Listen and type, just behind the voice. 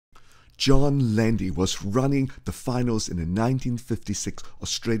John Landy was running the finals in the 1956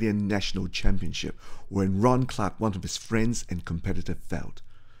 Australian National Championship when Ron Clarke, one of his friends and competitor, fell.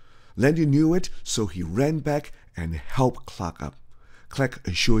 Landy knew it, so he ran back and helped Clarke up. Clarke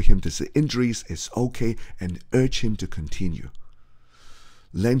assured him that the injuries is okay and urged him to continue.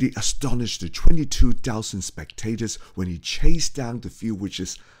 Landy astonished the 22,000 spectators when he chased down the field, which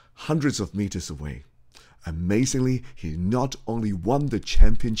is hundreds of meters away. Amazingly, he not only won the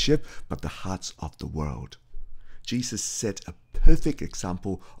championship, but the hearts of the world. Jesus set a perfect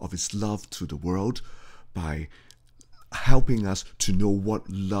example of his love to the world by helping us to know what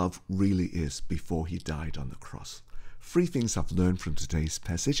love really is before he died on the cross. 3 things I've learned from today's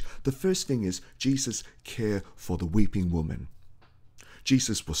passage. The first thing is Jesus cared for the weeping woman.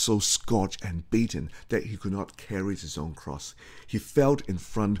 Jesus was so scourged and beaten that he could not carry his own cross. He fell in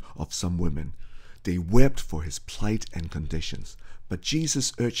front of some women. They wept for his plight and conditions. But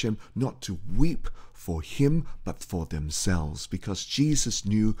Jesus urged them not to weep for him, but for themselves, because Jesus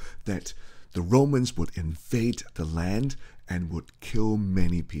knew that the Romans would invade the land and would kill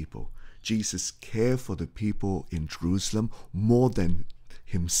many people. Jesus cared for the people in Jerusalem more than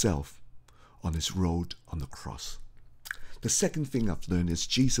himself on his road on the cross. The second thing I've learned is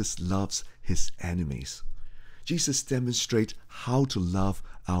Jesus loves his enemies. Jesus demonstrates how to love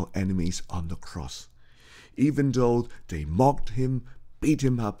our enemies on the cross. Even though they mocked him, beat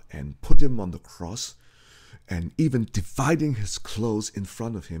him up, and put him on the cross, and even dividing his clothes in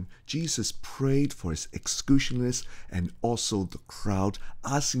front of him, Jesus prayed for his executioners and also the crowd,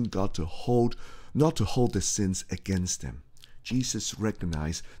 asking God not to hold their sins against them. Jesus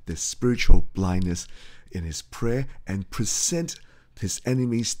recognized their spiritual blindness in his prayer and present his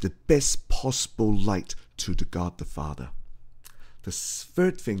enemies the best possible light to the God the Father. The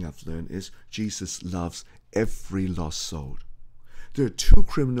third thing I've learned is Jesus loves every lost soul. There are 2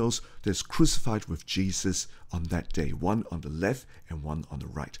 criminals that's crucified with Jesus on that day, one on the left and one on the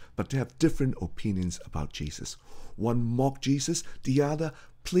right, but they have different opinions about Jesus. One mocked Jesus, the other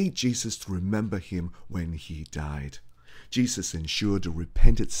pleaded Jesus to remember him when he died. Jesus ensured the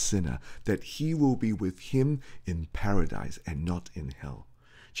repentant sinner that he will be with him in paradise and not in hell.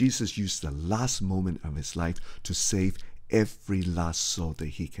 Jesus used the last moment of his life to save every last soul that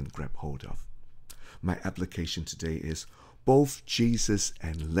he can grab hold of. My application today is both Jesus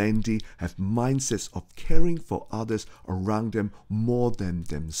and Landy have mindsets of caring for others around them more than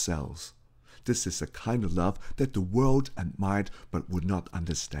themselves. This is a kind of love that the world admired but would not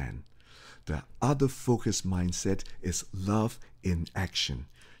understand. The other focused mindset is love in action.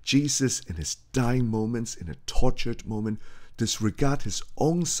 Jesus, in his dying moments, in a tortured moment, disregard his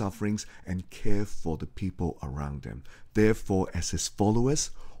own sufferings and care for the people around them. Therefore, as his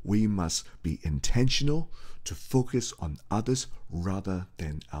followers, we must be intentional to focus on others rather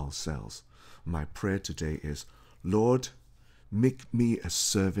than ourselves. My prayer today is, Lord, make me a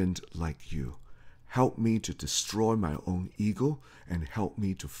servant like you. Help me to destroy my own ego and help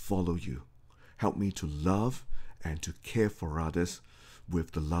me to follow you. Help me to love and to care for others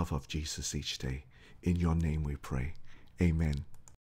with the love of Jesus each day. In your name we pray. Amen.